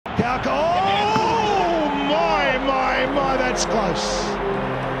my, that's close.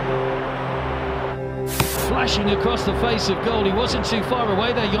 Flashing across the face of goal. He wasn't too far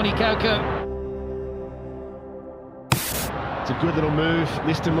away there, Joni Kauko. It's a good little move.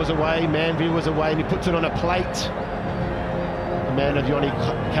 Liston was away, Manville was away, and he puts it on a plate. A man of Joni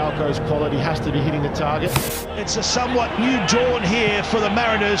Kauko's quality has to be hitting the target. It's a somewhat new dawn here for the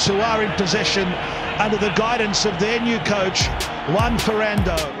Mariners, who are in possession under the guidance of their new coach, Juan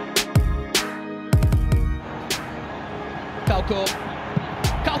Ferrando.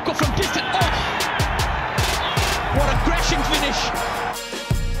 Kauko from distance. Oh! What a crashing finish.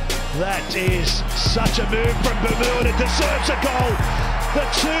 That is such a move from Bamu, and it deserves a goal. The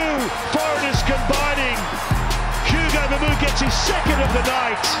two foreigners combining. Hugo Bamu gets his second of the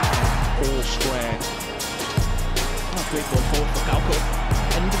night. All square. Oh, great ball forward for Kauko.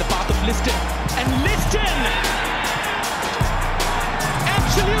 And into the path of Liston. And Liston!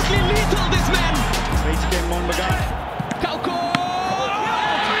 Absolutely lethal, this man. ATK Mohun Bagan.